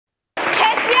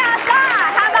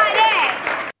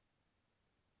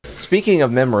speaking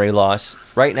of memory loss,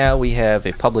 right now we have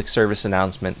a public service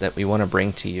announcement that we want to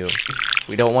bring to you.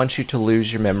 We don't want you to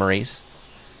lose your memories.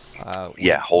 Hold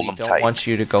them tight. We don't want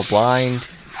you to go blind.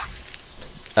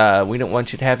 We don't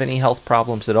want you to have any health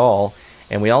problems at all.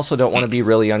 And we also don't want to be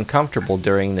really uncomfortable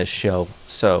during this show.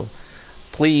 So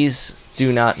please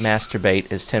do not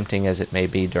masturbate, as tempting as it may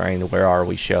be during the Where Are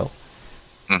We show.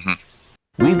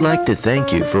 We'd like to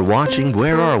thank you for watching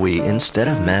Where Are We instead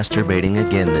of masturbating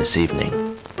again this evening.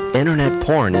 Internet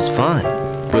porn is fun,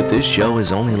 but this show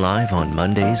is only live on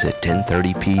Mondays at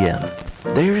 10:30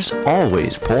 p.m. There's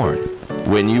always porn.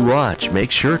 When you watch,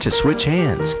 make sure to switch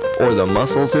hands, or the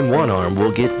muscles in one arm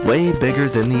will get way bigger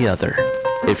than the other.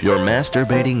 If you're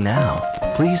masturbating now,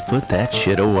 please put that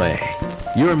shit away.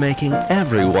 You're making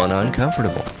everyone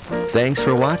uncomfortable. Thanks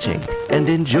for watching, and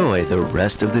enjoy the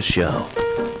rest of the show.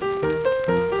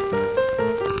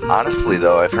 Honestly,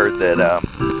 though, I've heard that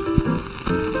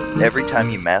every time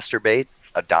you masturbate,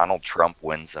 a Donald Trump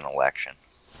wins an election.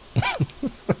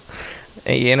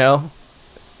 You know,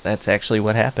 that's actually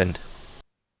what happened.